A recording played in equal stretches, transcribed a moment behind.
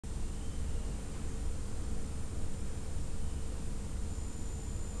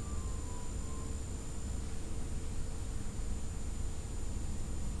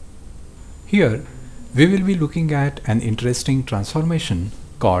Here we will be looking at an interesting transformation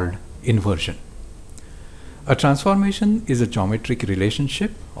called inversion. A transformation is a geometric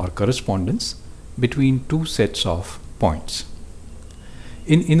relationship or correspondence between two sets of points.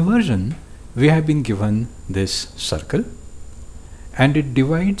 In inversion, we have been given this circle and it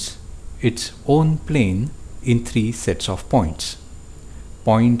divides its own plane in three sets of points.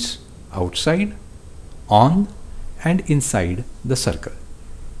 Points outside, on and inside the circle.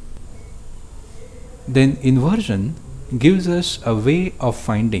 Then inversion gives us a way of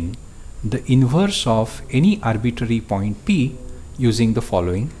finding the inverse of any arbitrary point P using the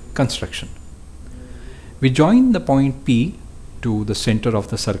following construction. We join the point P to the center of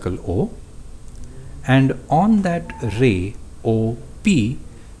the circle O, and on that ray OP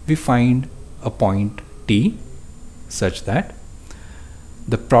we find a point T such that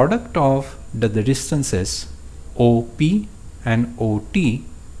the product of the distances OP and OT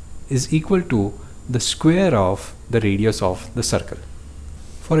is equal to the square of the radius of the circle.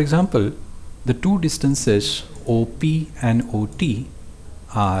 For example, the two distances OP and OT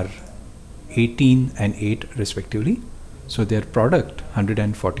are 18 and 8 respectively, so their product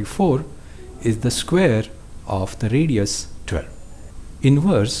 144 is the square of the radius 12.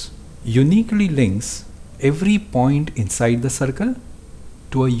 Inverse uniquely links every point inside the circle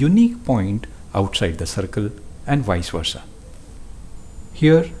to a unique point outside the circle and vice versa.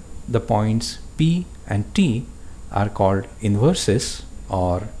 Here the points P and T are called inverses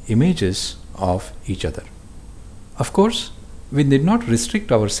or images of each other. Of course, we did not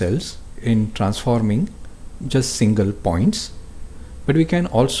restrict ourselves in transforming just single points, but we can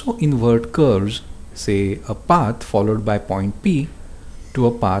also invert curves, say a path followed by point P to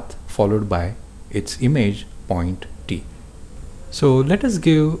a path followed by its image point T. So let us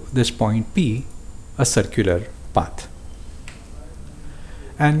give this point P a circular path,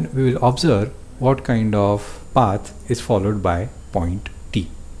 and we will observe what kind of path is followed by point T.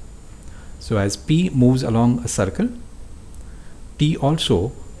 So as P moves along a circle, T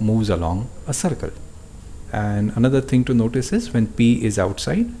also moves along a circle. And another thing to notice is when P is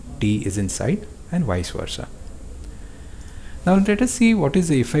outside, T is inside, and vice versa. Now let us see what is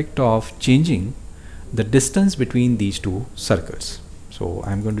the effect of changing the distance between these two circles. So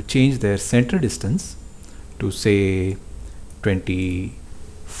I'm going to change their center distance to say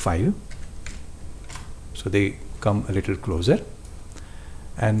 25. So they come a little closer.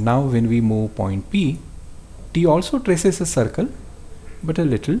 And now when we move point P, T also traces a circle, but a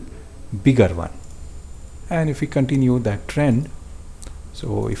little bigger one. And if we continue that trend,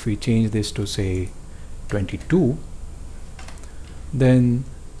 so if we change this to say 22, then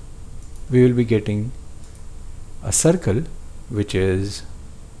we will be getting a circle which is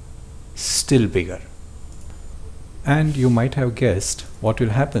still bigger. And you might have guessed what will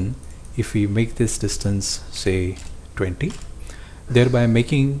happen if we make this distance say 20, thereby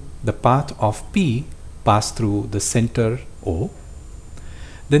making the path of P pass through the center O.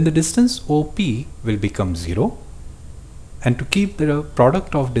 Then the distance OP will become 0, and to keep the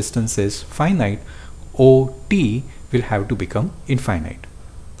product of distances finite, OT will have to become infinite.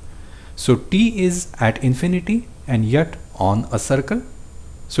 So T is at infinity and yet on a circle,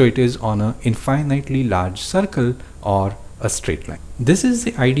 so it is on an infinitely large circle or a straight line. This is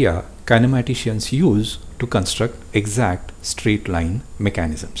the idea kinematicians use to construct exact straight line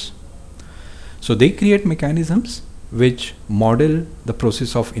mechanisms. So they create mechanisms which model the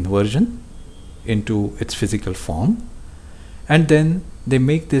process of inversion into its physical form, and then they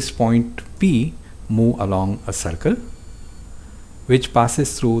make this point P move along a circle which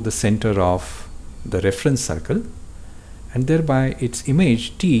passes through the center of the reference circle, and thereby its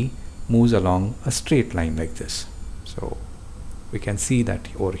image T moves along a straight line like this. So we can see that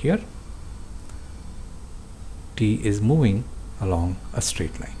over here T is moving along a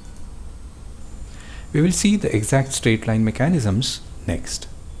straight line. We will see the exact straight line mechanisms next.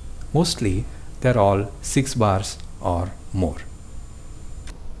 Mostly they're all 6 bars or more.